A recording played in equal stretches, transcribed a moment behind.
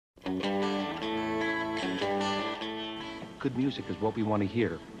Good music is what we want to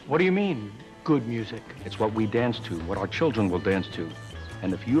hear. What do you mean, good music? It's what we dance to, what our children will dance to.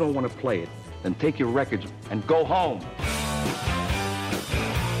 And if you don't want to play it, then take your records and go home.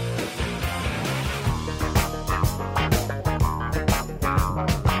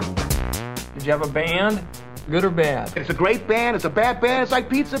 Did you have a band? Good or bad? It's a great band. It's a bad band. It's like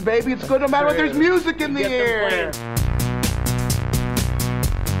pizza, baby. It's good no matter what. There's music in the air.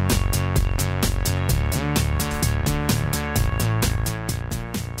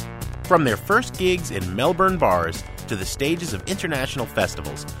 From their first gigs in Melbourne bars to the stages of international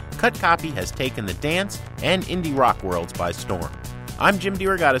festivals, Cut Copy has taken the dance and indie rock worlds by storm. I'm Jim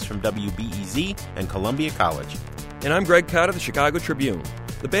DeRogatis from WBEZ and Columbia College. And I'm Greg Cotta of the Chicago Tribune.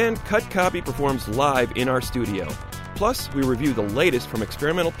 The band Cut Copy performs live in our studio. Plus, we review the latest from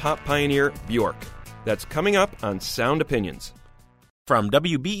experimental pop pioneer Bjork. That's coming up on Sound Opinions. From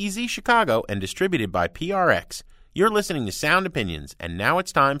WBEZ Chicago and distributed by PRX, you're listening to Sound Opinions, and now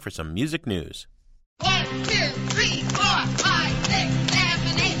it's time for some music news. 1, 2, 3, 4, 5, 6,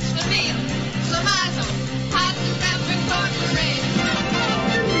 7, 8, Seville, Somazo, Incorporated.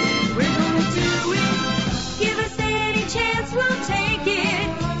 We're gonna do it. Give us any chance, we'll take it.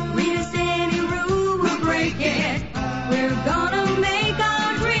 Read us any rule, we'll break it. We're gonna make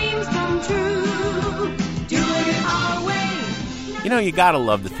our dreams come true. Doing it our way. You know, you gotta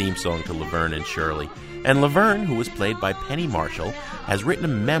love the theme song to Laverne and Shirley. And Laverne, who was played by Penny Marshall, has written a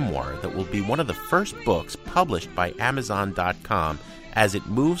memoir that will be one of the first books published by Amazon.com as it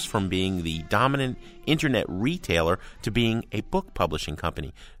moves from being the dominant internet retailer to being a book publishing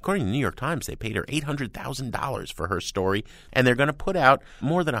company. According to the New York Times, they paid her $800,000 for her story, and they're going to put out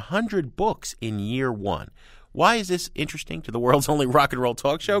more than 100 books in year one. Why is this interesting to the world's only rock and roll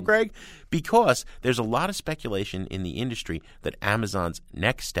talk show, Greg? Because there's a lot of speculation in the industry that Amazon's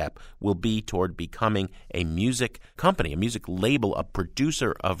next step will be toward becoming a music company, a music label, a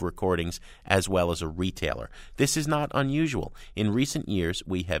producer of recordings, as well as a retailer. This is not unusual. In recent years,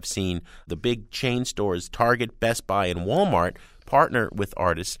 we have seen the big chain stores, Target, Best Buy, and Walmart, partner with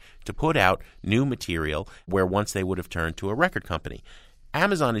artists to put out new material where once they would have turned to a record company.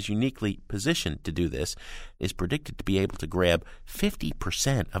 Amazon is uniquely positioned to do this, is predicted to be able to grab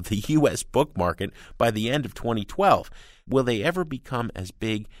 50% of the U.S. book market by the end of 2012. Will they ever become as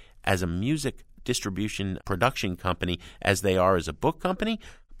big as a music distribution production company as they are as a book company?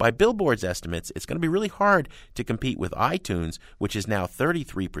 By Billboard's estimates, it's going to be really hard to compete with iTunes, which is now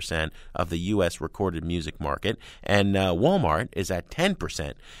 33% of the U.S. recorded music market, and Walmart is at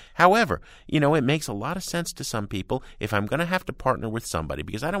 10%. However, it makes a lot of sense to some people if I'm going to have to partner with somebody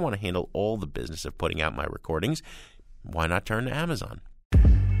because I don't want to handle all the business of putting out my recordings. Why not turn to Amazon?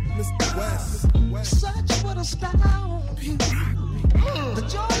 Mr. West. Such what a style. The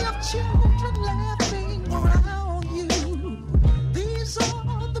joy of children laughing around you. These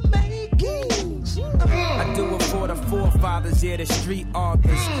are the makings. I do it for the forefathers, yeah, the street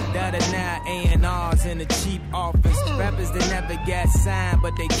authors that are now A&Rs in a cheap office. Rappers that never got signed,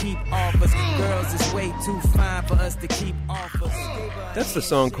 but they keep offers. Girls is way too fine for us to keep offers. That's the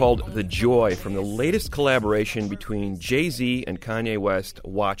song called The Joy from the latest collaboration between Jay-Z and Kanye West,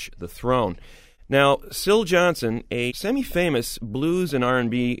 Watch the Throne. Now, Syl Johnson, a semi-famous blues and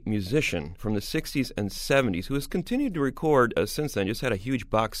R&B musician from the 60s and 70s, who has continued to record since then, just had a huge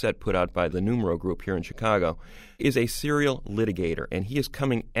box set put out by the Numero Group here in Chicago, is a serial litigator, and he is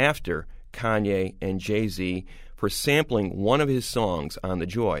coming after Kanye and Jay-Z for sampling one of his songs on The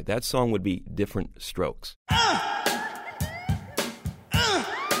Joy. That song would be Different Strokes.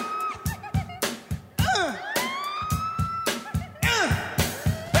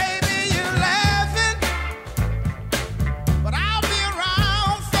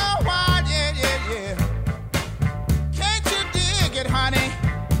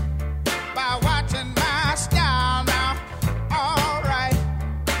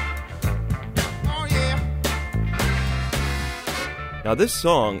 Now, this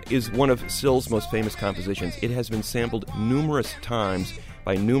song is one of Syl's most famous compositions. It has been sampled numerous times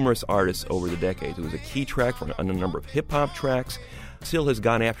by numerous artists over the decades. It was a key track for a number of hip-hop tracks. Syl has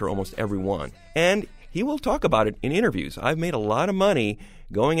gone after almost every one. And he will talk about it in interviews. I've made a lot of money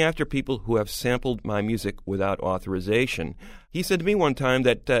going after people who have sampled my music without authorization. He said to me one time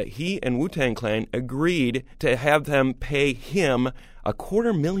that he and Wu-Tang Clan agreed to have them pay him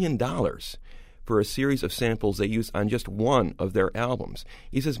 $250,000 for a series of samples they used on just one of their albums.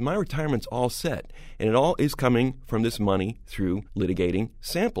 He says, my retirement's all set, and it all is coming from this money through litigating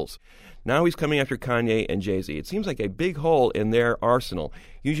samples. Now he's coming after Kanye and Jay-Z. It seems like a big hole in their arsenal.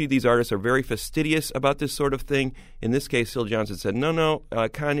 Usually these artists are very fastidious about this sort of thing. In this case, Syl Johnson said, no,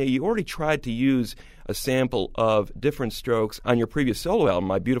 Kanye, you already tried to use a sample of Different Strokes on your previous solo album,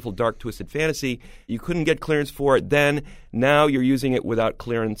 My Beautiful Dark Twisted Fantasy. You couldn't get clearance for it then. Now you're using it without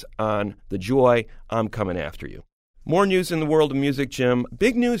clearance on The Joy. I'm coming after you. More news in the world of music, Jim.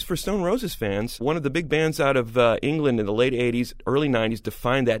 Big news for Stone Roses fans. One of the big bands out of England in the late 80s, early 90s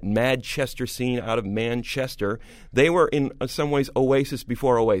defined that Manchester scene out of Manchester. They were in some ways Oasis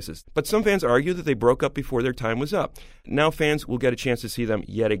before Oasis. But some fans argue that they broke up before their time was up. Now fans will get a chance to see them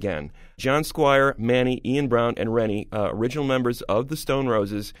yet again. John Squire, Manny, Ian Brown, and Rennie, original members of the Stone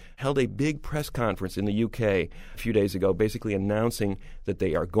Roses, held a big press conference in the UK a few days ago, basically announcing that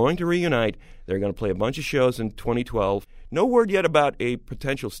they are going to reunite. They're going to play a bunch of shows in 2012. No word yet about a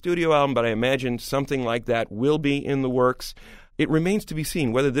potential studio album, but I imagine something like that will be in the works. It remains to be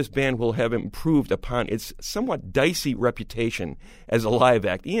seen whether this band will have improved upon its somewhat dicey reputation as a live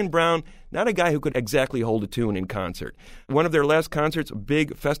act. Ian Brown, not a guy who could exactly hold a tune in concert. One of their last concerts, a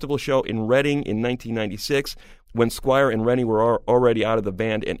big festival show in Reading in 1996, when Squire and Rennie were already out of the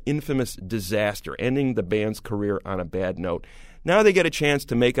band, an infamous disaster, ending the band's career on a bad note. Now they get a chance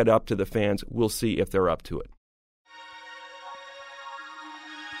to make it up to the fans. We'll see if they're up to it.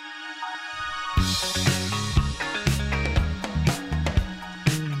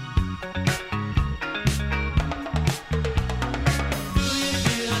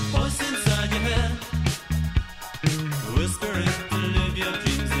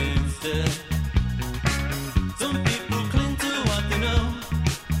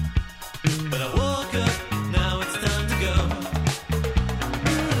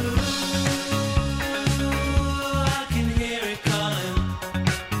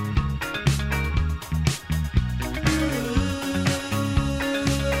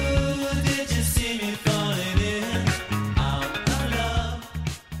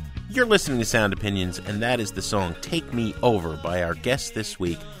 You're listening to Sound Opinions, and that is the song Take Me Over by our guest this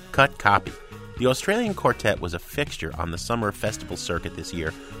week, Cut Copy. The Australian quartet was a fixture on the summer festival circuit this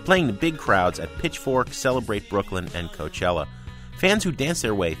year, playing to big crowds at Pitchfork, Celebrate Brooklyn, and Coachella. Fans who dance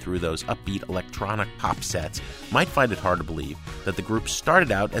their way through those upbeat electronic pop sets might find it hard to believe that the group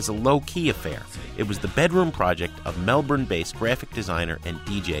started out as a low-key affair. It was the bedroom project of Melbourne-based graphic designer and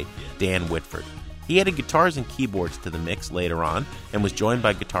DJ Dan Whitford. He added guitars and keyboards to the mix later on and was joined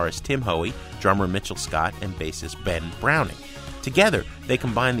by guitarist Tim Hoey, drummer Mitchell Scott, and bassist Ben Browning. Together, they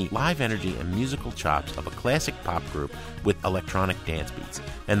combined the live energy and musical chops of a classic pop group with electronic dance beats,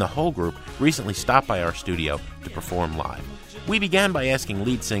 and the whole group recently stopped by our studio to perform live. We began by asking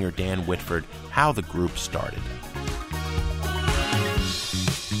lead singer Dan Whitford how the group started.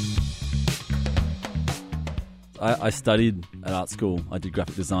 I studied at art school. I did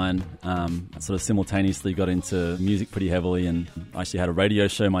graphic design. I sort of simultaneously got into music pretty heavily, and I actually had a radio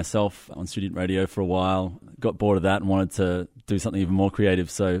show myself on student radio for a while. Got bored of that and wanted to do something even more creative,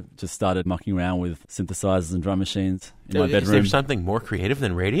 so just started mucking around with synthesizers and drum machines in my bedroom. Is there something more creative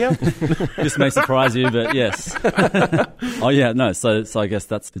than radio? This may surprise you, but yes. Oh yeah, no, so I guess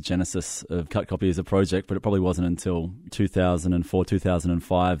that's the genesis of Cut Copy as a project, but it probably wasn't until 2004,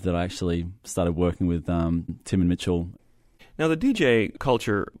 2005 that I actually started working with Tim and Mitchell. Now the DJ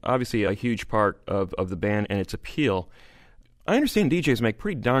culture, obviously a huge part of the band and its appeal. I understand DJs make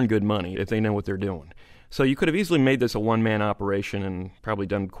pretty darn good money if they know what they're doing. So you could have easily made this a one-man operation and probably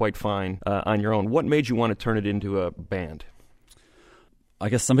done quite fine on your own. What made you want to turn it into a band? I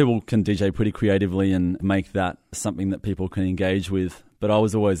guess some people can DJ pretty creatively and make that something that people can engage with. But I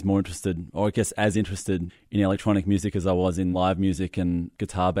was always more interested, or I guess as interested, in electronic music as I was in live music and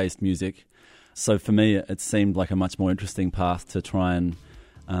guitar-based music. So for me, it seemed like a much more interesting path to try and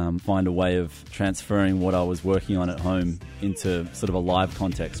find a way of transferring what I was working on at home into sort of a live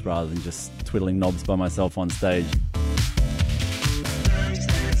context rather than just twiddling knobs by myself on stage.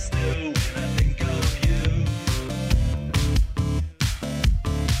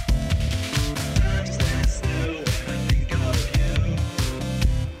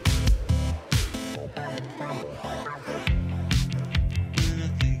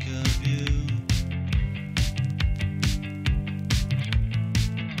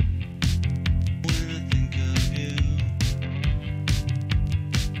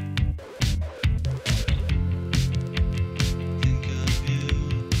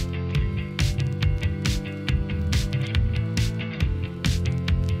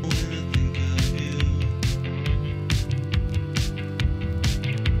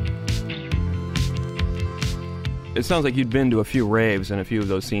 It sounds like you'd been to a few raves and a few of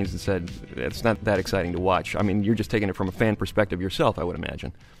those scenes and said, it's not that exciting to watch. I mean, you're just taking it from a fan perspective yourself, I would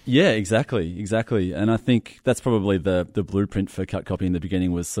imagine. Yeah, exactly. And I think that's probably the blueprint for Cut Copy in the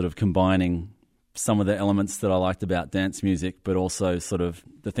beginning, was sort of combining some of the elements that I liked about dance music, but also sort of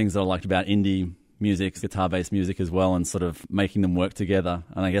the things that I liked about indie music, guitar-based music as well, and sort of making them work together.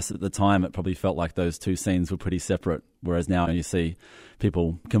 And I guess at the time it probably felt like those two scenes were pretty separate, whereas now you see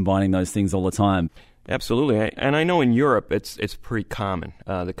people combining those things all the time. Absolutely. And I know in Europe it's pretty common,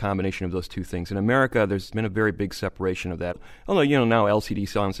 the combination of those two things. In America, there's been a very big separation of that. Although, now LCD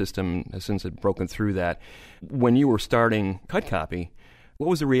Sound System has since broken through that. When you were starting Cut Copy,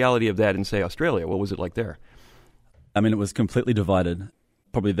 what was the reality of that in, say, Australia? What was it like there? I mean, it was completely divided.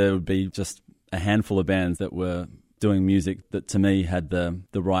 Probably there would be just a handful of bands that were doing music that to me had the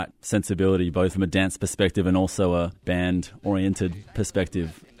right sensibility, both from a dance perspective and also a band-oriented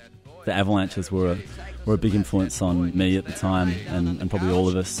perspective. The Avalanches were a big influence on me at the time, and probably all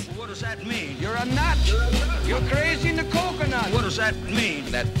of us. What does that mean? You're a nut. You're crazy in the coconut. What does that mean?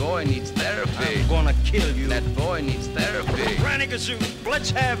 That boy needs therapy. I'm gonna kill you. That boy needs therapy. Granny Gazoo,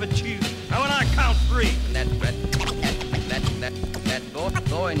 let's have it, you. Now when I count 3. That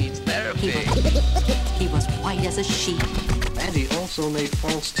boy needs therapy. He was white as a sheet. And he also made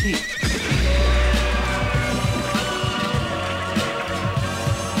false teeth.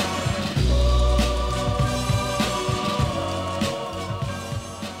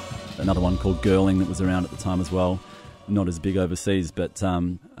 Another one called Girling that was around at the time as well. Not as big overseas, but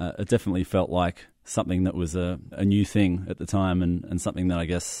it definitely felt like something that was a new thing at the time, and something that I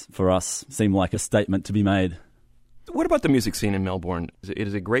guess for us seemed like a statement to be made. What about the music scene in Melbourne? It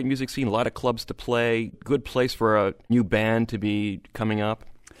is a great music scene, a lot of clubs to play, good place for a new band to be coming up.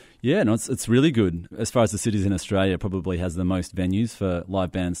 Yeah, no, it's really good. As far as the cities in Australia, probably has the most venues for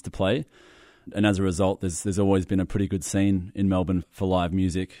live bands to play. And as a result, there's always been a pretty good scene in Melbourne for live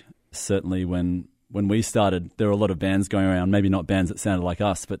music. Certainly when we started, there were a lot of bands going around, maybe not bands that sounded like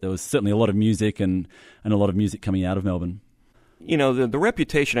us, but there was certainly a lot of music and a lot of music coming out of Melbourne. The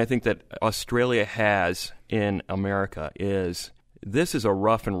reputation I think that Australia has in America is this is a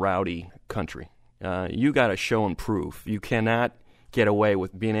rough and rowdy country. You got to show and prove. You cannot get away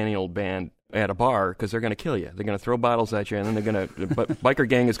with being any old band at a bar because they're going to kill you. They're going to throw bottles at you, and then biker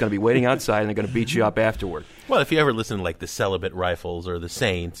gang is going to be waiting outside, and they're going to beat you up afterward. Well, if you ever listen to like the Celibate Rifles or the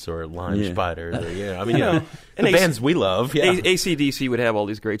Saints or Lime Spiders, or, the bands we love. Yeah. AC/DC would have all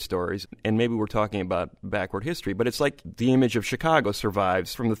these great stories, and maybe we're talking about backward history, but it's like the image of Chicago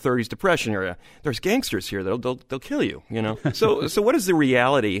survives from the 30s Depression era. There's gangsters here; they'll kill you. So what is the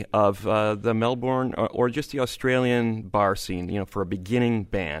reality of the Melbourne or just the Australian bar scene? For a beginning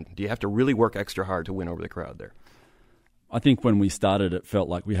band, do you have to really work extra hard to win over the crowd there? I think when we started, it felt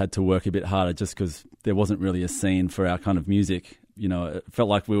like we had to work a bit harder just because there wasn't really a scene for our kind of music. It felt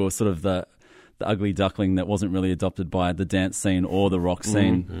like we were sort of the ugly duckling that wasn't really adopted by the dance scene or the rock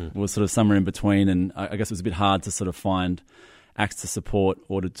scene. Mm-hmm. It was sort of somewhere in between, and I guess it was a bit hard to sort of find acts to support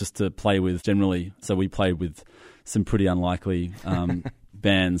or to play with generally. So we played with some pretty unlikely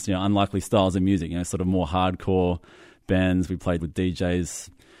bands, unlikely styles of music, sort of more hardcore bands. We played with DJs.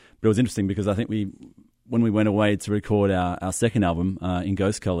 But it was interesting because I think when we went away to record our second album, In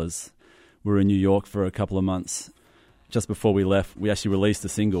Ghost Colors, we were in New York for a couple of months. Just before we left, we actually released a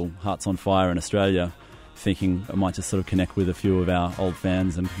single, Hearts on Fire, in Australia, thinking it might just sort of connect with a few of our old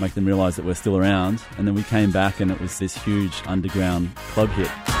fans and make them realise that we're still around. And then we came back and it was this huge underground club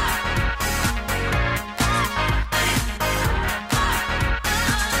hit.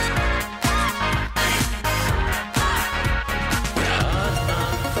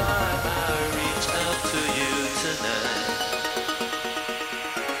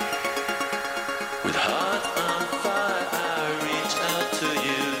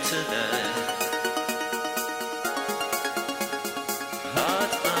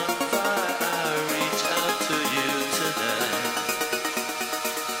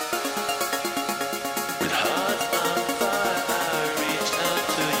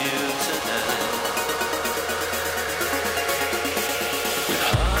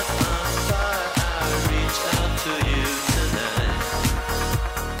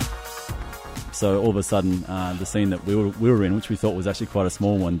 So all of a sudden, the scene that we were in, which we thought was actually quite a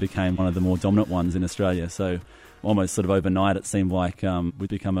small one, became one of the more dominant ones in Australia. So almost sort of overnight, it seemed like we'd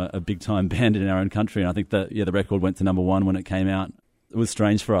become a big-time band in our own country. And I think that, the record went to number 1 when it came out. It was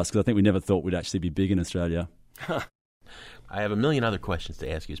strange for us because I think we never thought we'd actually be big in Australia. I have a million other questions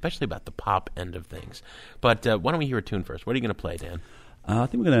to ask you, especially about the pop end of things. But why don't we hear a tune first? What are you going to play, Dan? I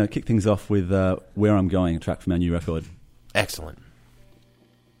think we're going to kick things off with Where I'm Going, a track from our new record. Excellent.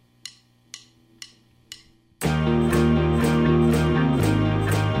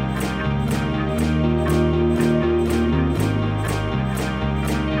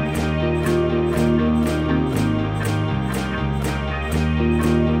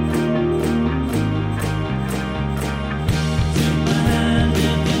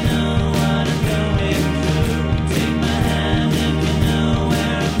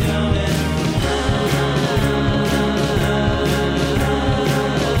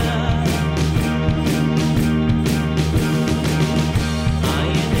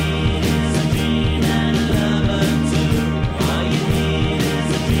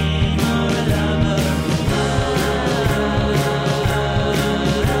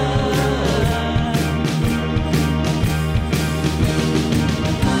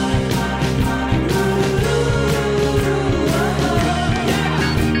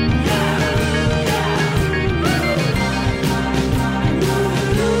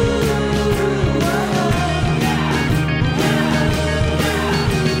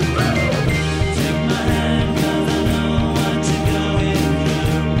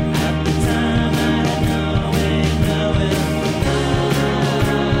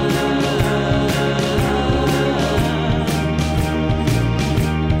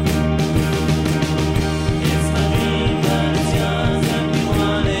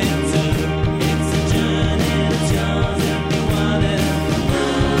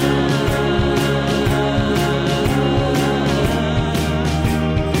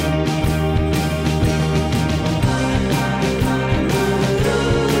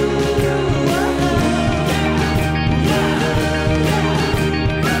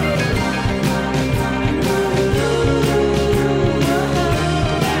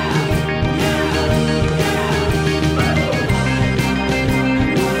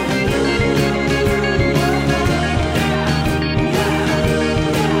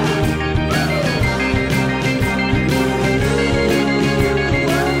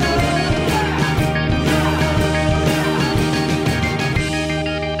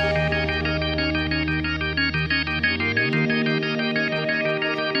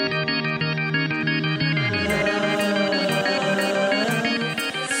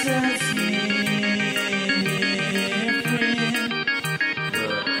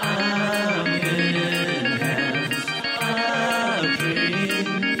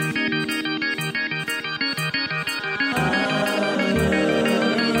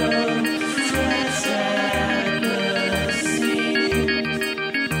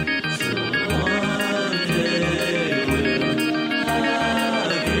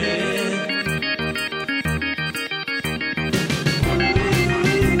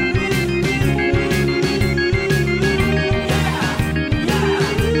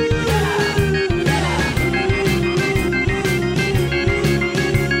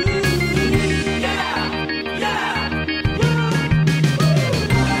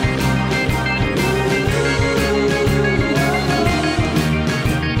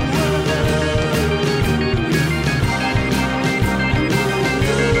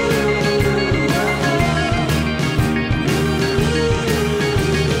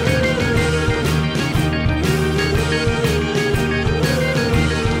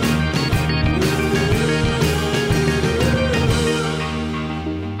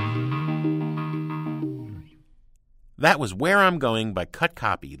 That was Where I'm Going by Cut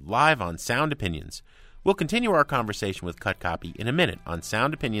Copy, live on Sound Opinions. We'll continue our conversation with Cut Copy in a minute on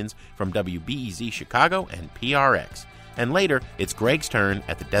Sound Opinions from WBEZ Chicago and PRX. And later, it's Greg's turn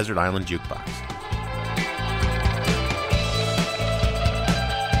at the Desert Island Jukebox.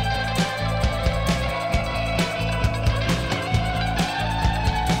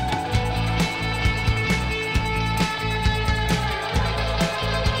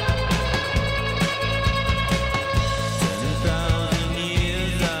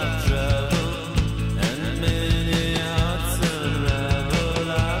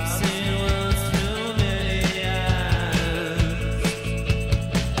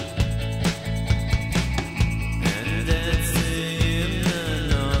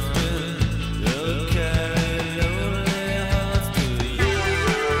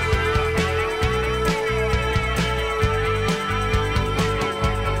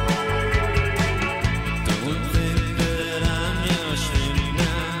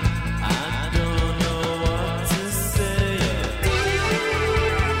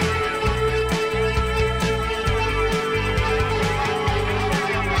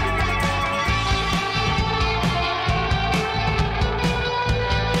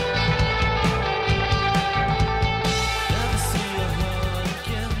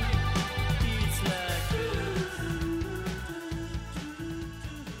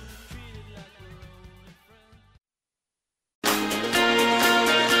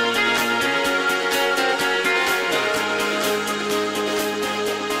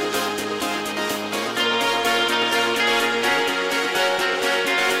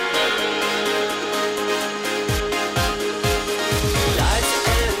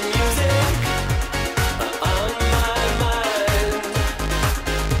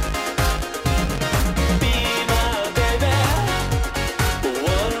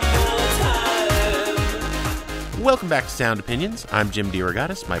 Welcome back to Sound Opinions. I'm Jim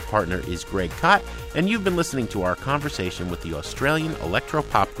DeRogatis. My partner is Greg Kot, and you've been listening to our conversation with the Australian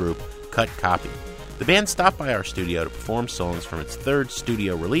electro-pop group Cut Copy. The band stopped by our studio to perform songs from its third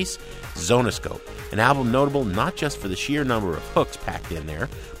studio release, Zonoscope, an album notable not just for the sheer number of hooks packed in there,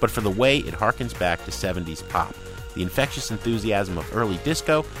 but for the way it harkens back to 70s pop, the infectious enthusiasm of early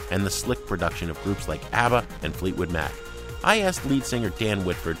disco, and the slick production of groups like ABBA and Fleetwood Mac. I asked lead singer Dan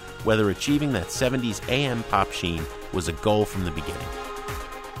Whitford whether achieving that 70s AM pop sheen was a goal from the beginning.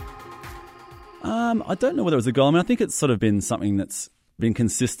 I don't know whether it was a goal. I mean, I think it's sort of been something that's been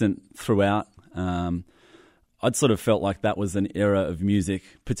consistent throughout. I'd sort of felt like that was an era of music,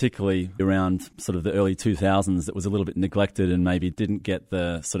 particularly around sort of the early 2000s, that was a little bit neglected and maybe didn't get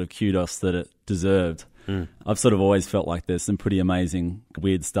the sort of kudos that it deserved. I've sort of always felt like there's some pretty amazing,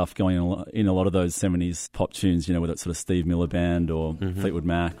 weird stuff going on in a lot of those 70s pop tunes, you know, whether it's sort of Steve Miller Band or Fleetwood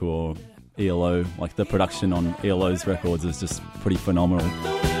Mac or ELO. Like the production on ELO's records is just pretty phenomenal.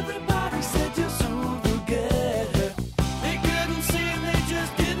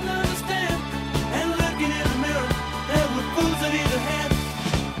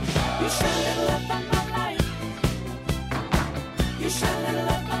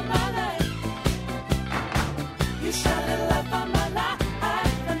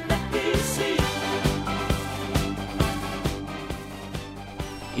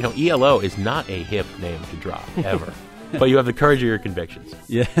 You know, ELO is not a hip name to drop, ever. But you have the courage of your convictions.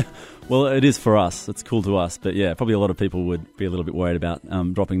 Yeah, well, it is for us. It's cool to us. But yeah, probably a lot of people would be a little bit worried about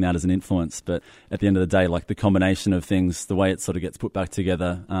dropping that as an influence. But at the end of the day, like the combination of things, the way it sort of gets put back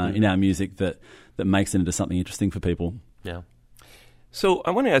together in our music that makes it into something interesting for people. Yeah. So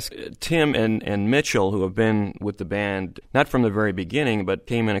I want to ask Tim and Mitchell, who have been with the band, not from the very beginning, but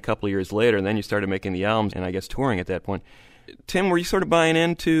came in a couple of years later, and then you started making the albums and I guess touring at that point. Tim, were you sort of buying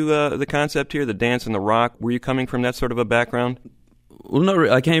into the concept here, the dance and the rock? Were you coming from that sort of a background? Well, not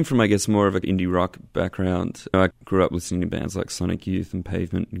really. I came from, I guess, more of an indie rock background. I grew up listening to bands like Sonic Youth and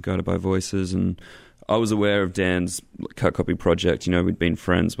Pavement and Guided by Voices, and I was aware of Dan's Cut Copy project. You know, we'd been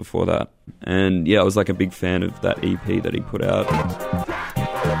friends before that. And yeah, I was like a big fan of that EP that he put out.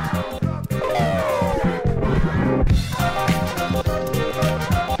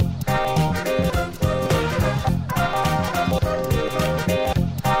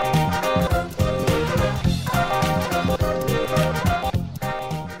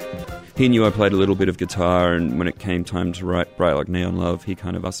 He knew I played a little bit of guitar, and when it came time to write Bright Like Neon Love, he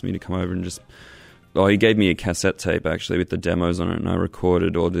kind of asked me to come over and just... Oh, he gave me a cassette tape, actually, with the demos on it, and I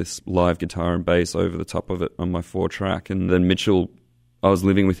recorded all this live guitar and bass over the top of it on my 4-track. And then Mitchell, I was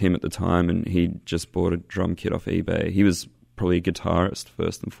living with him at the time, and he just bought a drum kit off eBay. He was probably a guitarist,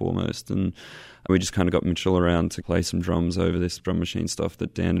 first and foremost, and we just kind of got Mitchell around to play some drums over this drum machine stuff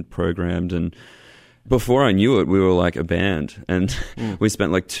that Dan had programmed, and Before I knew it, we were like a band, and we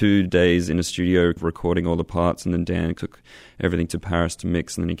spent like 2 days in a studio recording all the parts, and then Dan took everything to Paris to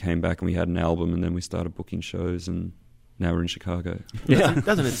mix, and then he came back and we had an album, and then we started booking shows, and now we're in Chicago. Yeah.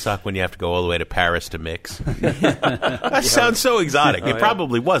 Doesn't it suck when you have to go all the way to Paris to mix? That sounds so exotic. It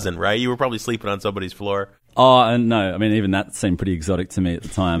probably wasn't, right? You were probably sleeping on somebody's floor. Oh, no. I mean, even that seemed pretty exotic to me at the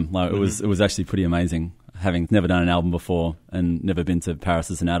time. Like, it was actually pretty amazing, having never done an album before and never been to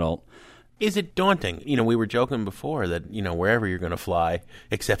Paris as an adult. Is it daunting? You know, we were joking before that, you know, wherever you're going to fly,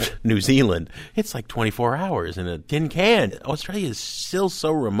 except New Zealand, it's like 24 hours in a tin can. Australia is still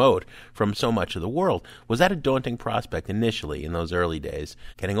so remote from so much of the world. Was that a daunting prospect initially in those early days,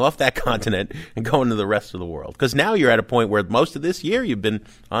 getting off that continent and going to the rest of the world? Because now you're at a point where most of this year you've been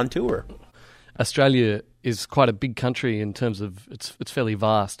on tour. Australia is quite a big country in terms of it's fairly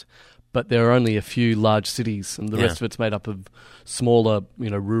vast. But there are only a few large cities, and the rest of it's made up of smaller,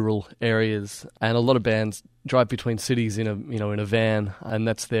 rural areas. And a lot of bands drive between cities in a van, and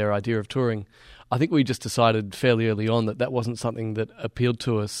that's their idea of touring. I think we just decided fairly early on that wasn't something that appealed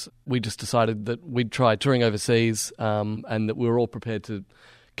to us. We just decided that we'd try touring overseas, and that we were all prepared to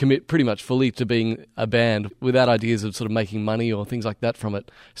commit pretty much fully to being a band without ideas of sort of making money or things like that from it.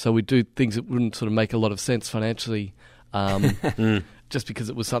 So we'd do things that wouldn't sort of make a lot of sense financially. Just because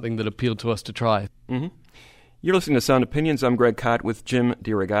it was something that appealed to us to try. Mm-hmm. You're listening to Sound Opinions. I'm Greg Kot with Jim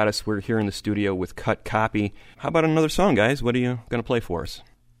DeRogatis. We're here in the studio with Cut Copy. How about another song, guys? What are you going to play for us?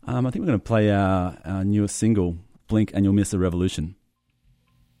 I think we're going to play our newest single, Blink and You'll Miss the Revolution.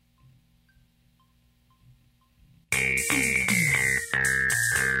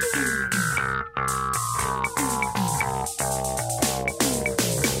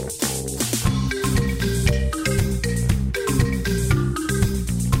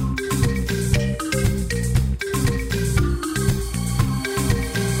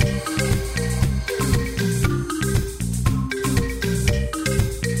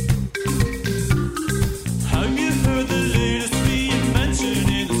 Have you heard the latest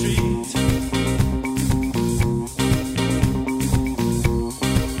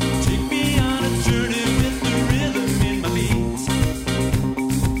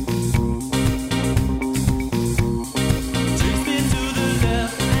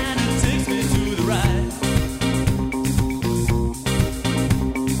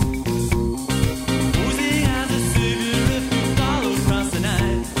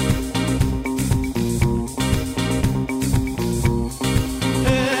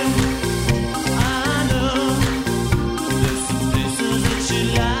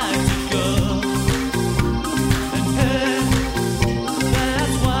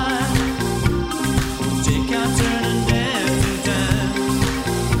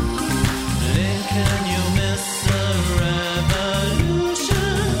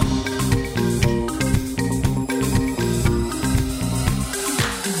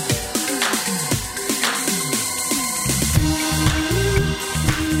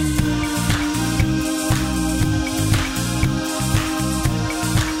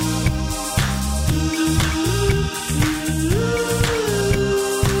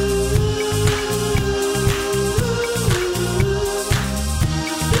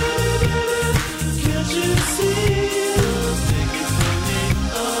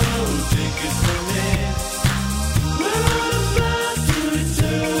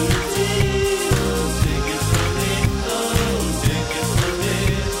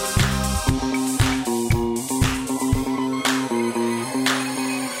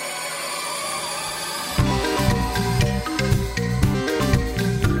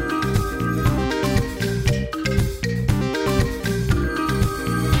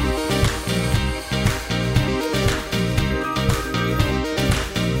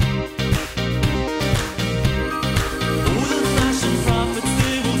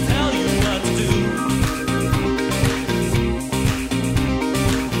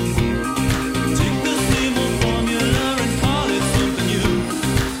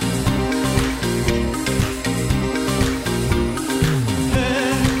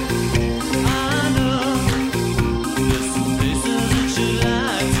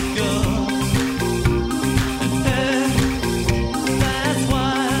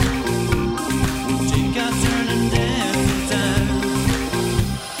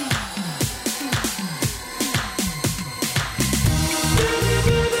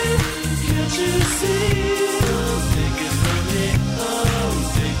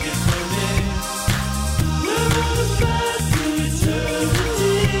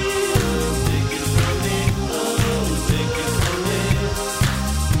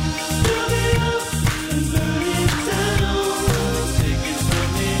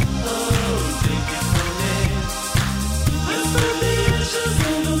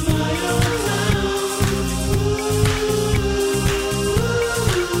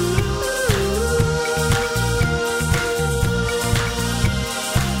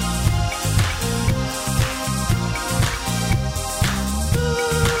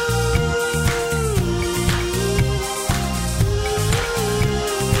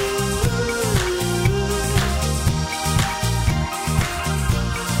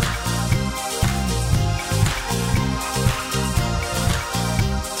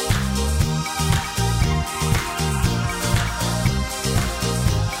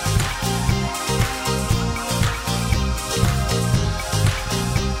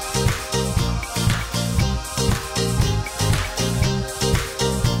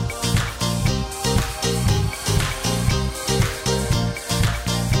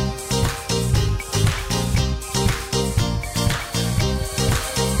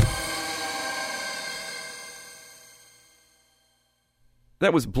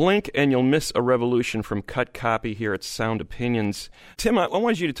That was Blink and You'll Miss a Revolution from Cut Copy here at Sound Opinions. Tim, I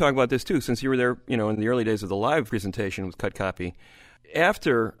wanted you to talk about this too, since you were there, in the early days of the live presentation with Cut Copy.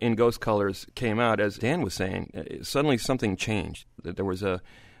 After In Ghost Colors came out, as Dan was saying, suddenly something changed. There was a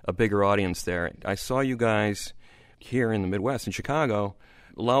bigger audience there. I saw you guys here in the Midwest, in Chicago,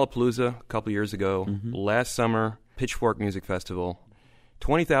 Lollapalooza a couple years ago, last summer, Pitchfork Music Festival.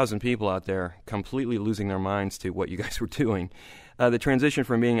 20,000 people out there completely losing their minds to what you guys were doing. The transition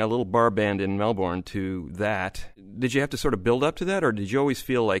from being a little bar band in Melbourne to that, did you have to sort of build up to that, or did you always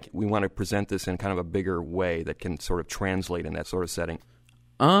feel like we want to present this in kind of a bigger way that can sort of translate in that sort of setting?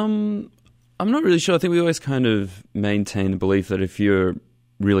 I'm not really sure. I think we always kind of maintain the belief that if you're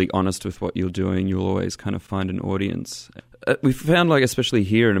really honest with what you're doing, you'll always kind of find an audience. We found, like, especially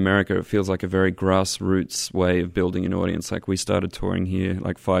here in America, it feels like a very grassroots way of building an audience. Like, we started touring here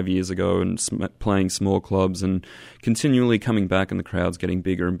like 5 years ago and playing small clubs and continually coming back, and the crowd's getting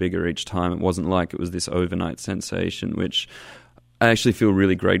bigger and bigger each time. It wasn't like it was this overnight sensation, which I actually feel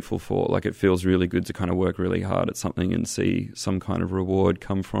really grateful for. Like, it feels really good to kind of work really hard at something and see some kind of reward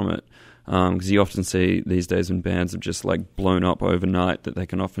come from it. Because you often see these days when bands have just like blown up overnight that they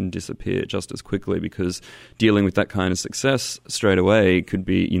can often disappear just as quickly, because dealing with that kind of success straight away could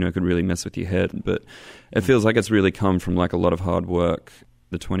be, could really mess with your head. But it feels like it's really come from like a lot of hard work,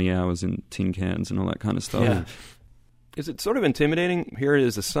 the 20 hours in tin cans and all that kind of stuff. Yeah. Is it sort of intimidating? Here it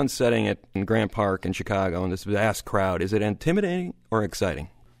is, the sun setting in Grant Park in Chicago, and this vast crowd. Is it intimidating or exciting?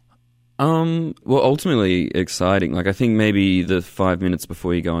 Well, ultimately exciting. Like, I think maybe the 5 minutes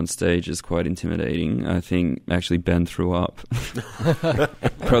before you go on stage is quite intimidating. I think actually Ben threw up.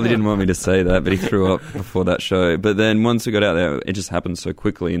 Probably didn't want me to say that, but he threw up before that show. But then once we got out there, it just happened so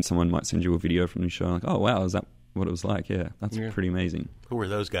quickly, and someone might send you a video from the show, like, oh wow, is that what it was like? Yeah, that's pretty amazing. Who were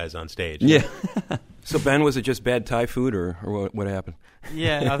those guys on stage? Yeah. So Ben, was it just bad Thai food, or what happened?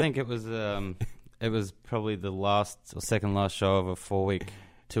 Yeah, I think it was probably the last or second last show of a 4-week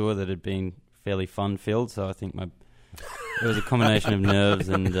tour that had been fairly fun-filled, so I think it was a combination of nerves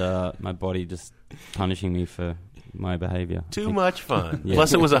and my body just punishing me for my behavior. Too much fun. Yeah.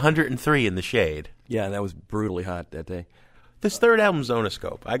 Plus it was 103 in the shade. Yeah, that was brutally hot that day. This third album,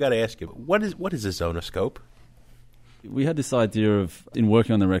 Zonoscope, I got to ask you, what is a Zonoscope? We had this idea of, in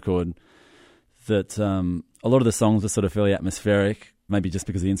working on the record, that a lot of the songs were sort of fairly atmospheric, maybe just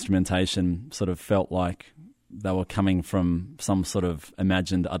because the instrumentation sort of felt like they were coming from some sort of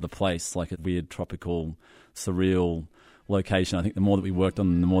imagined other place, like a weird tropical, surreal location. I think the more that we worked on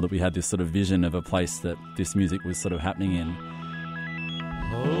them, the more that we had this sort of vision of a place that this music was sort of happening in.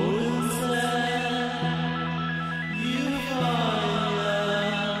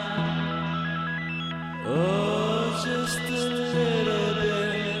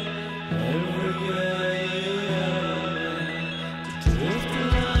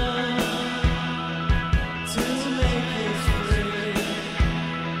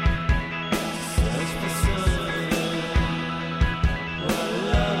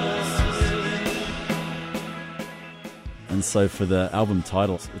 And so for the album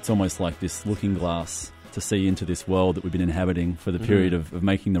title, it's almost like this looking glass to see into this world that we've been inhabiting for the period of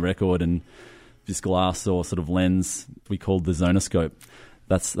making the record, and this glass or sort of lens we called the Zonoscope.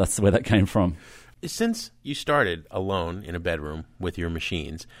 That's where that came from. Since you started alone in a bedroom with your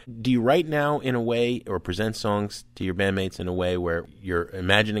machines, do you write now in a way or present songs to your bandmates in a way where you're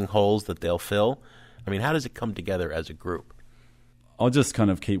imagining holes that they'll fill? I mean, how does it come together as a group? I'll just kind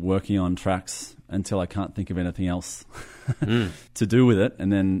of keep working on tracks until I can't think of anything else to do with it,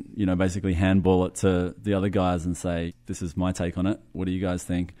 and then, basically handball it to the other guys and say, this is my take on it. What do you guys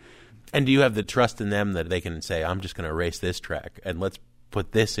think? And do you have the trust in them that they can say, I'm just going to erase this track and let's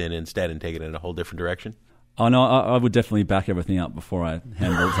put this in instead and take it in a whole different direction? Oh, no, I would definitely back everything up before I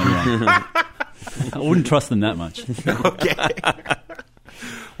handball it to anyone. I wouldn't trust them that much. Okay.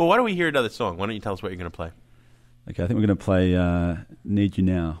 Well, why don't we hear another song? Why don't you tell us what you're going to play? Okay, I think we're going to play Need You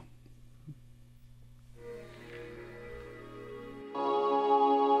Now.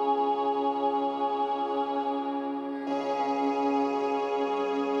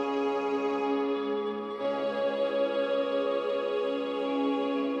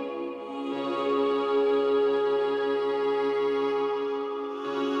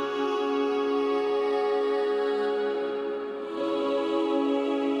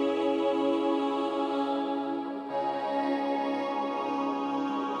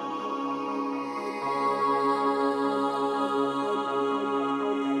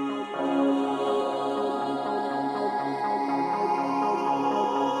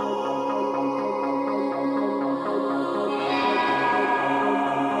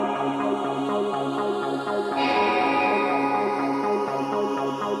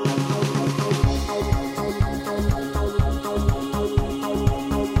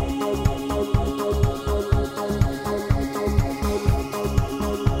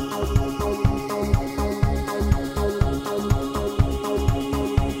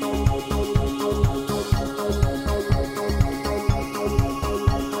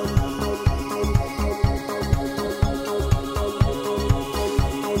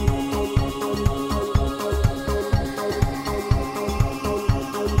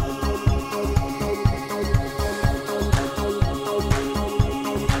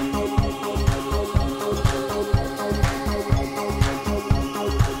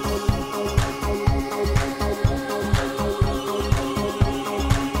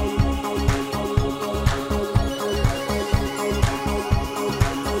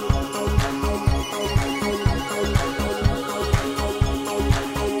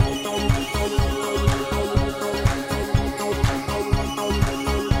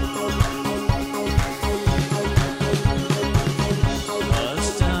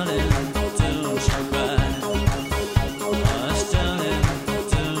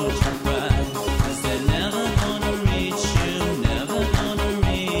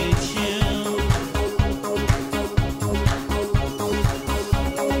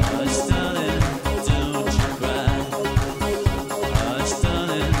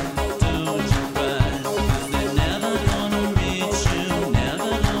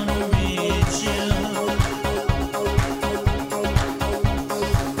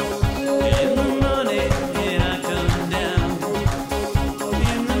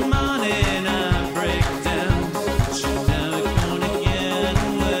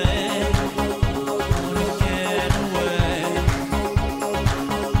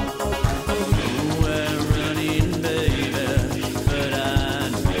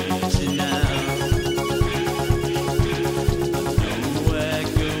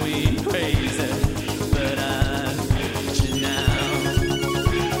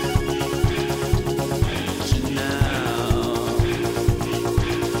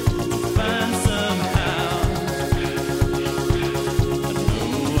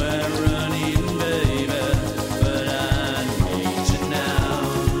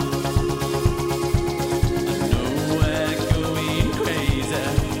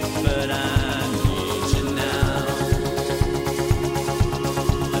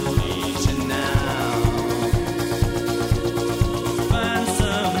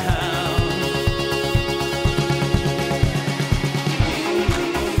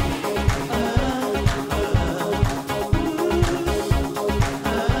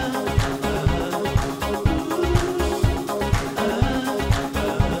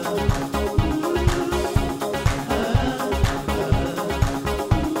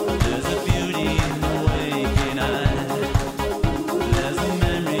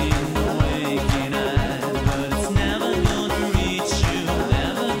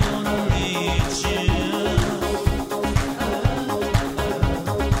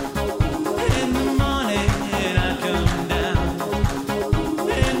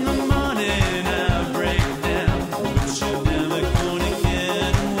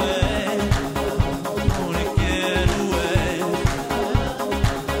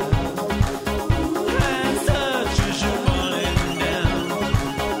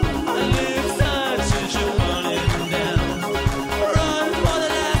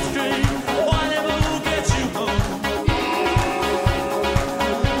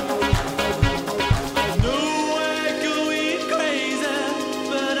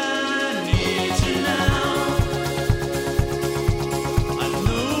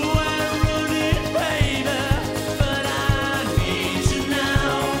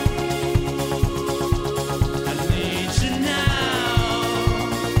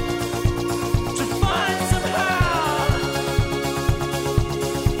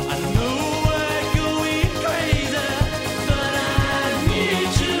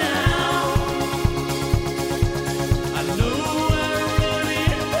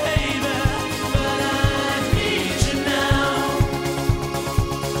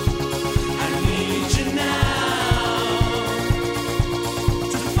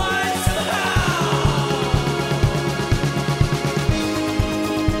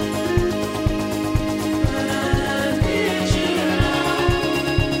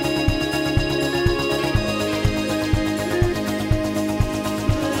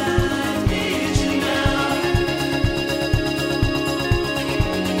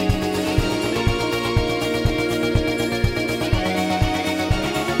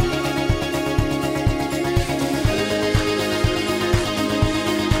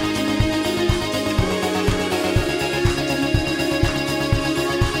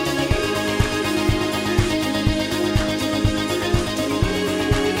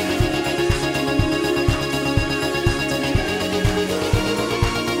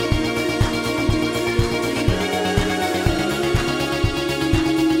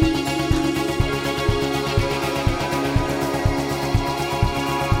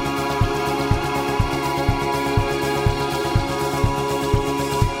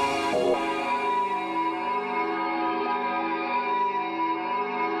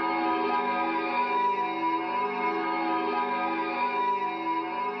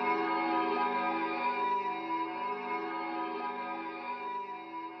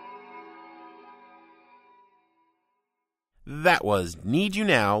 That was Need You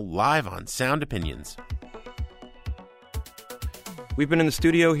Now, live on Sound Opinions. We've been in the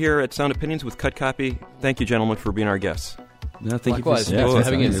studio here at Sound Opinions with Cut Copy. Thank you, gentlemen, for being our guests. No, thank Likewise. you for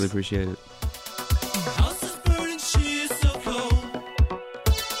Having I us. really appreciate it.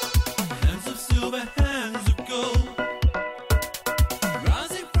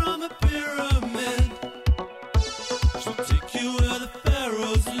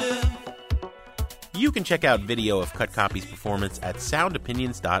 You can check out video of Cut Copy's performance at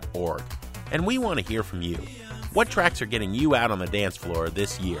soundopinions.org. And we want to hear from you. What tracks are getting you out on the dance floor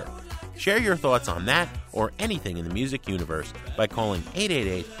this year? Share your thoughts on that or anything in the music universe by calling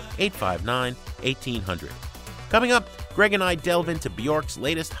 888-859-1800. Coming up, Greg and I delve into Bjork's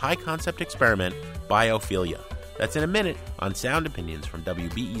latest high-concept experiment, Biophilia. That's in a minute on Sound Opinions from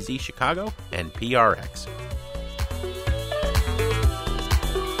WBEZ Chicago and PRX.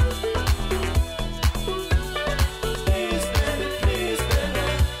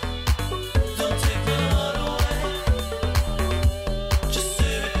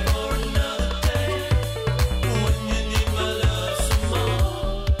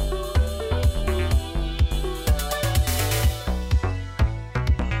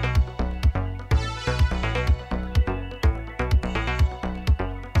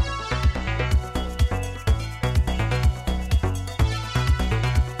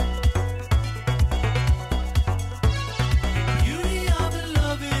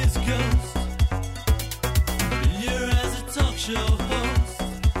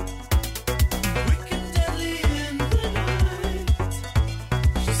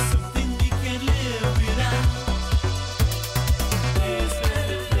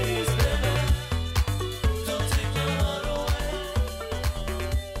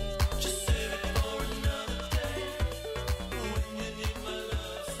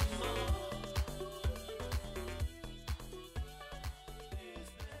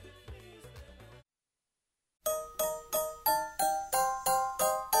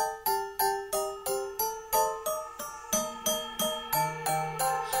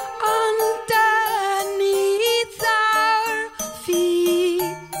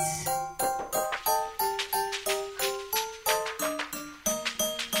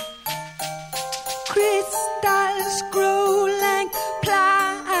 Crystals grow like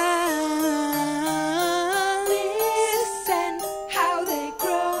plants. Listen how they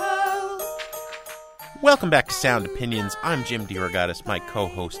grow. Welcome back to Sound Opinions. I'm Jim DeRogatis. My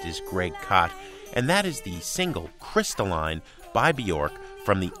co-host is Greg Kot. And that is the single Crystalline by Bjork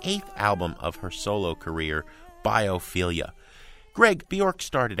from the 8th album of her solo career, Biophilia. Greg, Bjork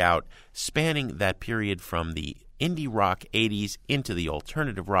started out spanning that period from the indie rock 80s into the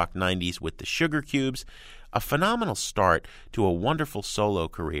alternative rock 90s with the Sugar Cubes, a phenomenal start to a wonderful solo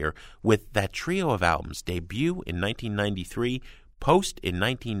career with that trio of albums, Debut in 1993, Post in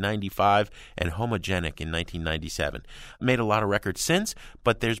 1995, and Homogenic in 1997. Made a lot of records since,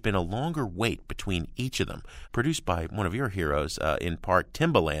 but there's been a longer wait between each of them. Produced by one of your heroes, in part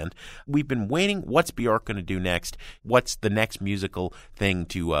Timbaland. We've been waiting. What's Bjork going to do next? What's the next musical thing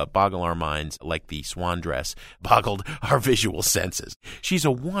to boggle our minds like the swan dress boggled our visual senses? She's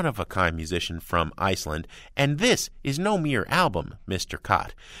a one-of-a-kind musician from Iceland, and this is no mere album, Mr.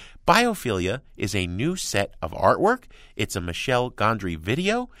 Kot. Biophilia is a new set of artwork. It's a Michel Gondry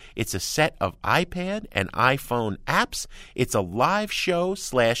video. It's a set of iPad and iPhone apps. It's a live show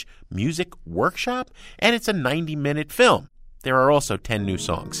 / music workshop. And it's a 90-minute film. There are also 10 new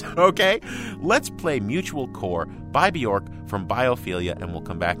songs. Okay? Let's play Mutual Core by Bjork from Biophilia, and we'll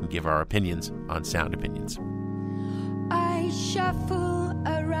come back and give our opinions on Sound Opinions. I shuffle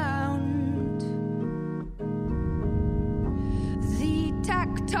around the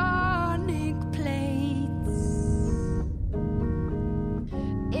tectonic plates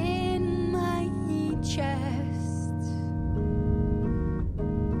in my chest.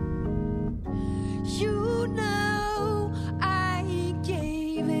 You know I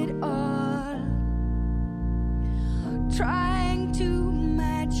gave it all, trying to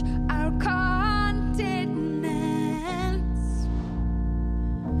match our continents,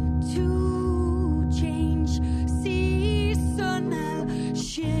 to change seasonal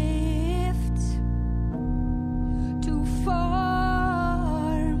shades.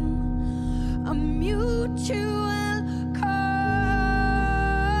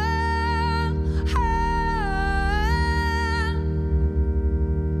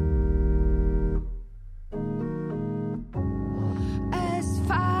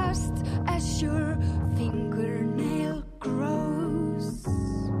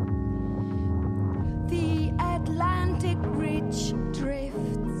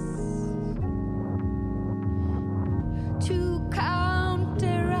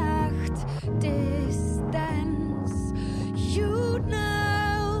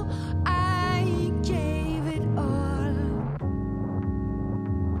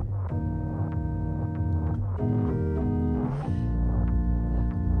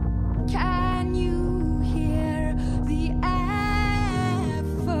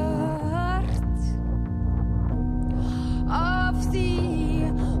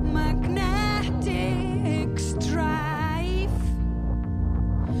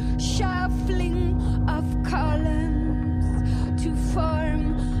 shuffling of columns to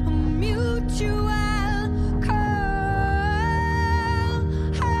form a mutual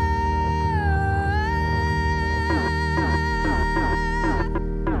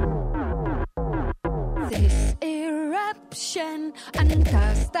this eruption and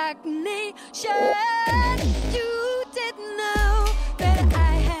the stagnation. You didn't know that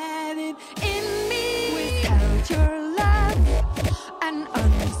I had it in me without your love and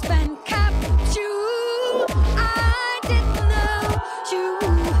unspent capsule. I didn't know you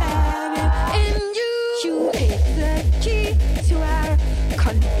had it in you. You hit the key to our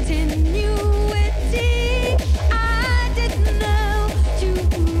continuity. I didn't know you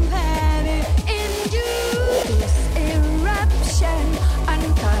had it in you. This eruption and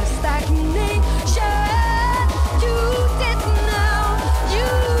the stagnation. You didn't know. You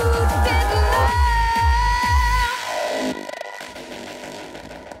didn't know.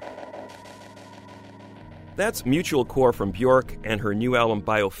 That's Mutual Core from Bjork and her new album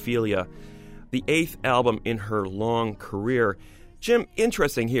Biophilia, the 8th album in her long career. Jim,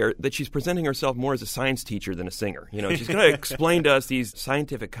 interesting here that she's presenting herself more as a science teacher than a singer. You know, she's going to explain to us these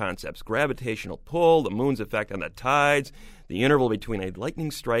scientific concepts: gravitational pull, the moon's effect on the tides, the interval between a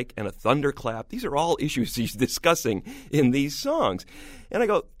lightning strike and a thunderclap. These are all issues she's discussing in these songs. And I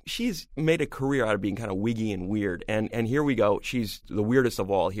go, she's made a career out of being kind of wiggy and weird. And here we go. She's the weirdest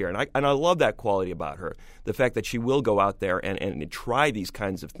of all here. And I love that quality about her, the fact that she will go out there and try these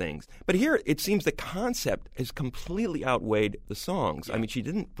kinds of things. But here it seems the concept has completely outweighed the songs. I mean, she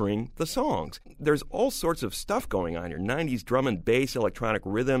didn't bring the songs. There's all sorts of stuff going on here. 90s drum and bass, electronic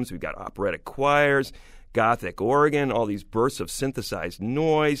rhythms. We've got operatic choirs, Gothic organ, all these bursts of synthesized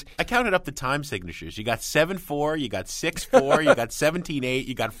noise. I counted up the time signatures. You got 7/4, you got 6/4, you got 17/8,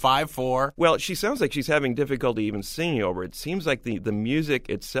 you got 5/4. Well, she sounds like she's having difficulty even singing over it. It seems like the music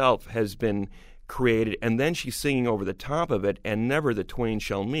itself has been created, and then she's singing over the top of it, and never the twain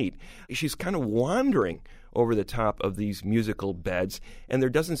shall meet. She's kind of wandering over the top of these musical beds, and there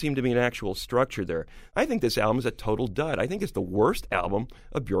doesn't seem to be an actual structure there. I think this album is a total dud. I think it's the worst album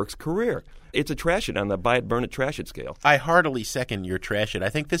of Björk's career. It's a trash it on the buy it, burn it, trash it scale. I heartily second your trash it. I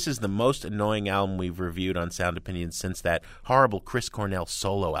think this is the most annoying album we've reviewed on Sound Opinions since that horrible Chris Cornell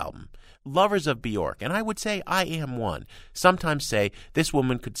solo album. Lovers of Bjork, and I would say I am one, sometimes say this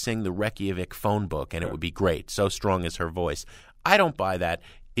woman could sing the Reykjavik phone book and it would be great, so strong is her voice. I don't buy that.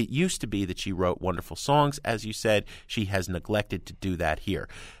 It used to be that she wrote wonderful songs. As you said, she has neglected to do that here.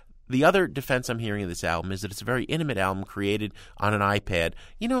 The other defense I'm hearing of this album is that it's a very intimate album created on an iPad.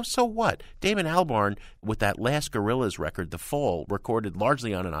 You know, so what? Damon Albarn, with that last Gorillaz record, The Fall, recorded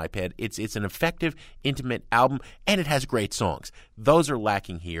largely on an iPad. It's an effective, intimate album, and it has great songs. Those are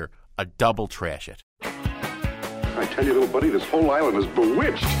lacking here. A double trash it. I tell you, little buddy, this whole island is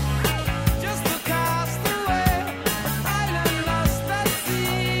bewitched.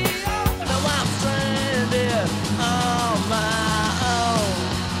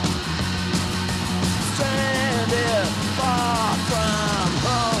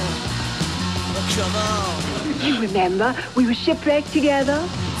 You remember, we were shipwrecked together.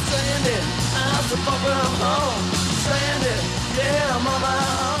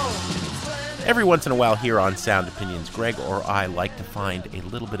 Every once in a while here on Sound Opinions, Greg or I like to find a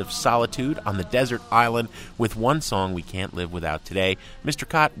little bit of solitude on the desert island with one song we can't live without today. Mr.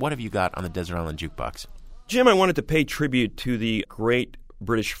 Cott, what have you got on the Desert Island Jukebox? Jim, I wanted to pay tribute to the great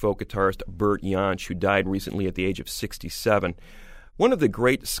British folk guitarist Bert Jansch, who died recently at the age of 67. One of the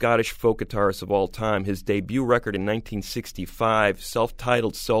great Scottish folk guitarists of all time, his debut record in 1965,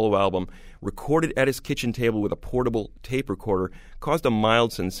 self-titled solo album, recorded at his kitchen table with a portable tape recorder, caused a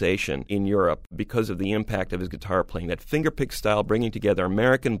mild sensation in Europe because of the impact of his guitar playing, that fingerpick style bringing together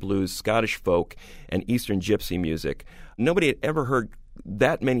American blues, Scottish folk, and Eastern gypsy music. Nobody had ever heard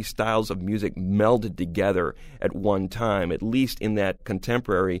that many styles of music melded together at one time, at least in that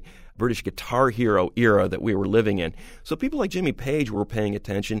contemporary British guitar hero era that we were living in. So people like Jimmy Page were paying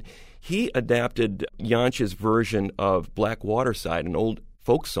attention. He adapted Jansch's version of Black Waterside, an old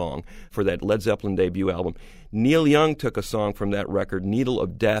folk song, for that Led Zeppelin debut album. Neil Young took a song from that record, Needle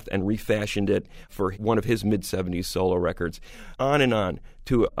of Death, and refashioned it for one of his mid-70s solo records. On and on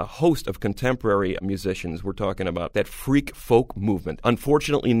to a host of contemporary musicians. We're talking about that freak folk movement,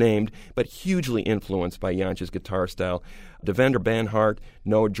 unfortunately named, but hugely influenced by Jansch's guitar style. Devendra Banhart,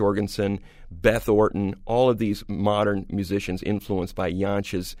 Noah Jorgensen, Beth Orton, all of these modern musicians influenced by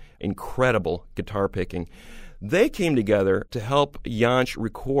Jansch's incredible guitar picking. They came together to help Jansch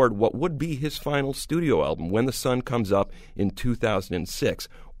record what would be his final studio album, When the Sun Comes Up, in 2006.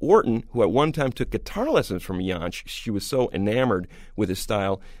 Orton, who at one time took guitar lessons from Jansch, she was so enamored with his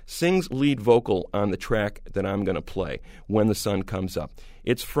style, sings lead vocal on the track that I'm going to play, When the Sun Comes Up.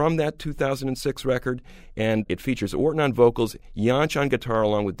 It's from that 2006 record, and it features Orton on vocals, Jansch on guitar,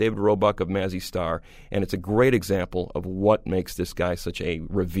 along with David Roebuck of Mazzy Star, and it's a great example of what makes this guy such a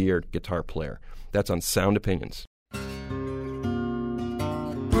revered guitar player. That's on Sound Opinions.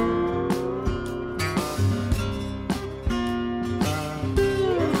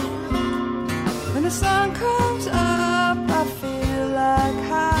 When the sun comes up, I feel like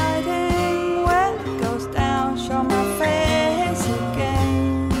hiding. When it goes down, show my face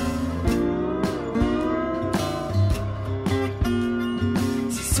again.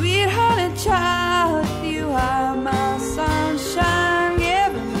 So sweet honey child, you are my sunshine,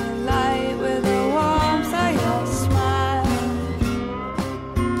 giving me light with the warmth of your smile.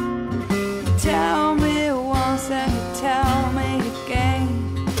 You tell me once and you tell me again.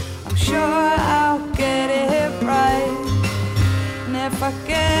 I'm sure I'll get it right. And if I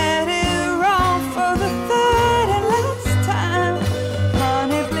get it wrong for the third and last time,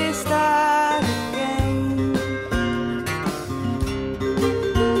 honey, please start again.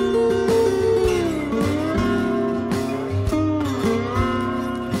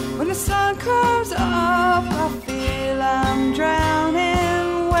 When the sun comes up, I feel I'm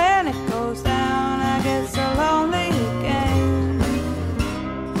drowning. When it goes down, I get so lonely again.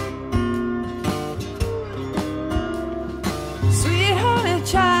 Sweet honey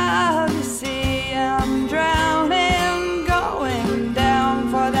child, you see I'm drowning, going down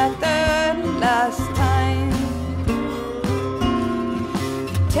for that third and last time.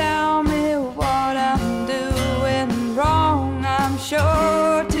 Tell me what I'm doing wrong, I'm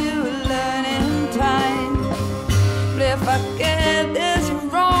sure to learn in time. But if I get this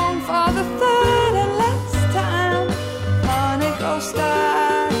wrong for the third and last time, honey, go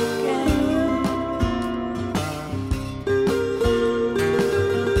start again.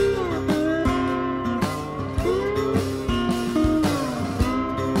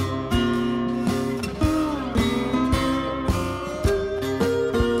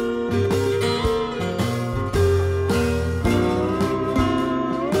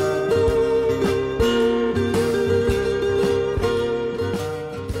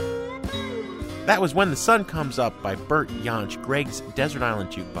 That was When the Sun Comes Up by Bert Jansch, Greg's Desert Island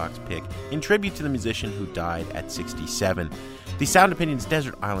Jukebox pick, in tribute to the musician who died at 67. The Sound Opinions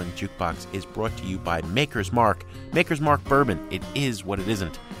Desert Island Jukebox is brought to you by Maker's Mark. Maker's Mark Bourbon. It is what it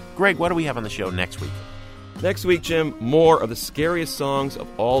isn't. Greg, what do we have on the show next week? Next week, Jim, more of the scariest songs of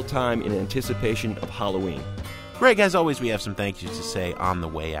all time in anticipation of Halloween. Greg, as always, we have some thank yous to say on the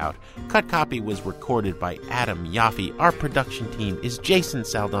way out. Cut Copy was recorded by Adam Yaffe. Our production team is Jason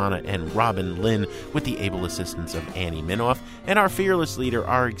Saldana and Robin Lynn, with the able assistance of Annie Minoff. And our fearless leader,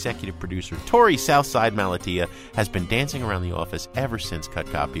 our executive producer, Tori Southside Malatia, has been dancing around the office ever since Cut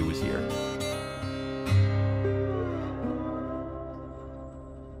Copy was here.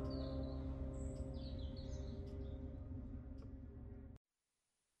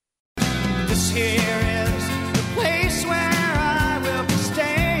 This here is the place where I will be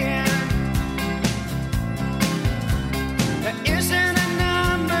staying. There isn't a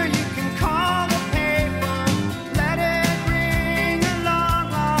number you can call the payphone. Let it ring a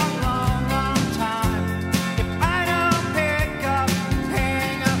long, long, long, long time. If I don't pick up,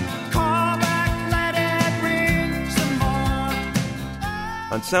 hang up, call back, let it ring some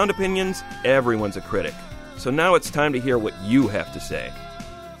more. On Sound Opinions, everyone's a critic. So now it's time to hear what you have to say.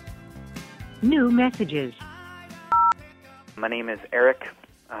 New messages. My name is Eric.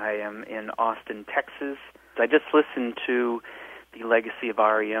 I am in Austin, Texas. I just listened to the Legacy of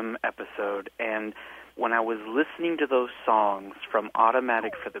REM episode, and when I was listening to those songs from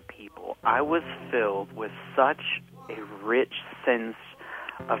Automatic for the People, I was filled with such a rich sense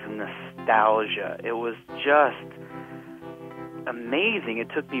of nostalgia. It was just amazing. It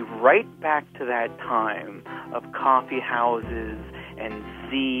took me right back to that time of coffee houses and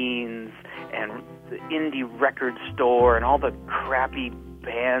zines and the indie record store and all the crappy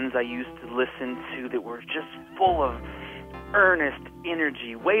bands I used to listen to that were just full of earnest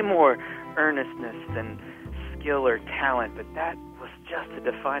energy, way more earnestness than skill or talent. But that was just a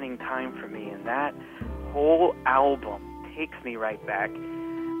defining time for me, and that whole album takes me right back.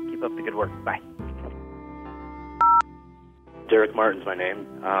 Keep up the good work. Bye. Derek Martin's my name.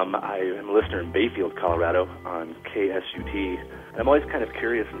 I am a listener in Bayfield, Colorado on KSUT. I'm always kind of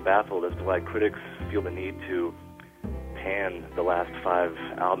curious and baffled as to why critics feel the need to pan the last 5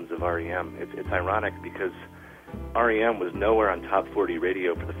 albums of REM. It's ironic because REM was nowhere on top 40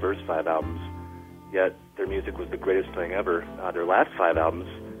 radio for the first 5 albums, yet their music was the greatest thing ever. Their last 5 albums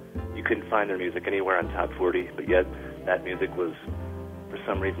you couldn't find their music anywhere on Top 40, but yet that music was, for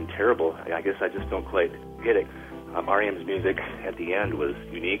some reason, terrible. I guess I just don't quite get it. R.E.M.'s music at the end was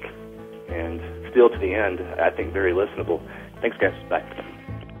unique, and still to the end, I think very listenable. Thanks, guys. Bye.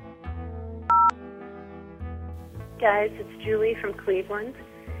 Guys, it's Julie from Cleveland.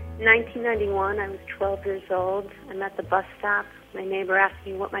 In 1991, I was 12 years old. I'm at the bus stop. My neighbor asked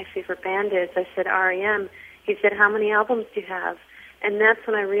me what my favorite band is. I said R.E.M. He said, "How many albums do you have?" And that's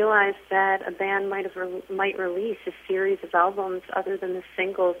when I realized that a band might release a series of albums other than the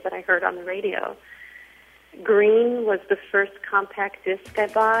singles that I heard on the radio. Green was the first compact disc I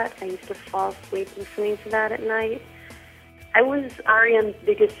bought. I used to fall asleep listening to that at night. I was R.E.M.'s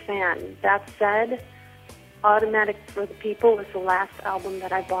biggest fan. That said, Automatic for the People was the last album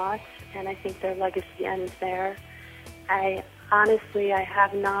that I bought, and I think their legacy ends there. I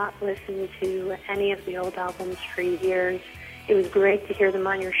have not listened to any of the old albums for years. It was great to hear them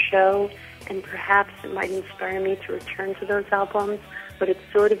on your show, and perhaps it might inspire me to return to those albums, but it's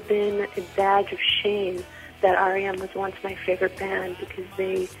sort of been a badge of shame that R.E.M. was once my favorite band, because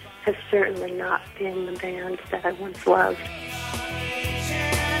they have certainly not been the band that I once loved.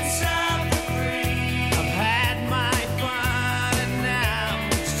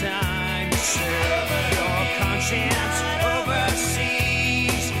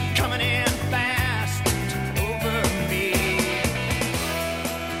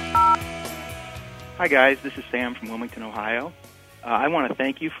 Hi guys, this is Sam from Wilmington, Ohio. I want to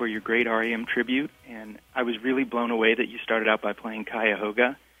thank you for your great R.E.M. tribute, and I was really blown away that you started out by playing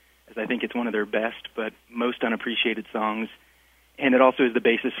Cuyahoga, as I think it's one of their best but most unappreciated songs, and it also is the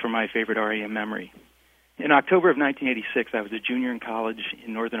basis for my favorite R.E.M. memory. In October of 1986, I was a junior in college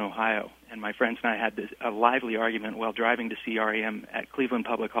in northern Ohio, and my friends and I had a lively argument while driving to see R.E.M. at Cleveland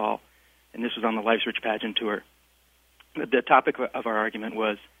Public Hall, and this was on the Life's Rich pageant tour. The topic of our argument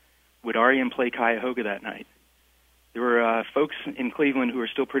was, would R.E.M. play Cuyahoga that night? There were folks in Cleveland who were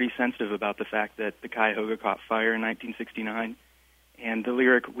still pretty sensitive about the fact that the Cuyahoga caught fire in 1969, and the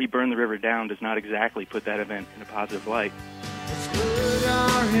lyric, "We burn the river down," does not exactly put that event in a positive light. Let's put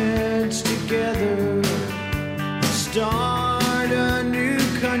our heads together, start a new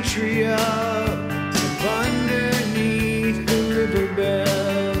country up, underneath the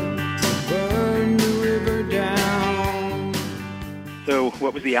riverbed, burn the river down. So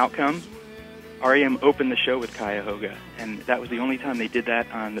what was the outcome? R.E.M. opened the show with Cuyahoga, and that was the only time they did that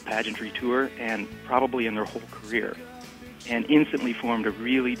on the pageantry tour and probably in their whole career, and instantly formed a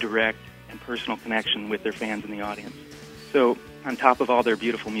really direct and personal connection with their fans in the audience. So on top of all their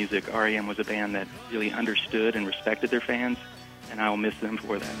beautiful music, R.E.M. was a band that really understood and respected their fans, and I will miss them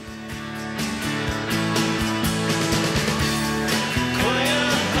for that.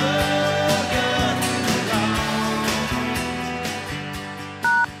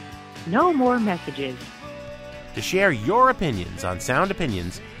 No more messages. To share your opinions on Sound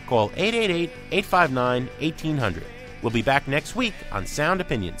Opinions, call 888-859-1800. We'll be back next week on Sound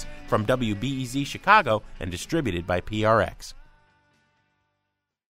Opinions from WBEZ Chicago and distributed by PRX.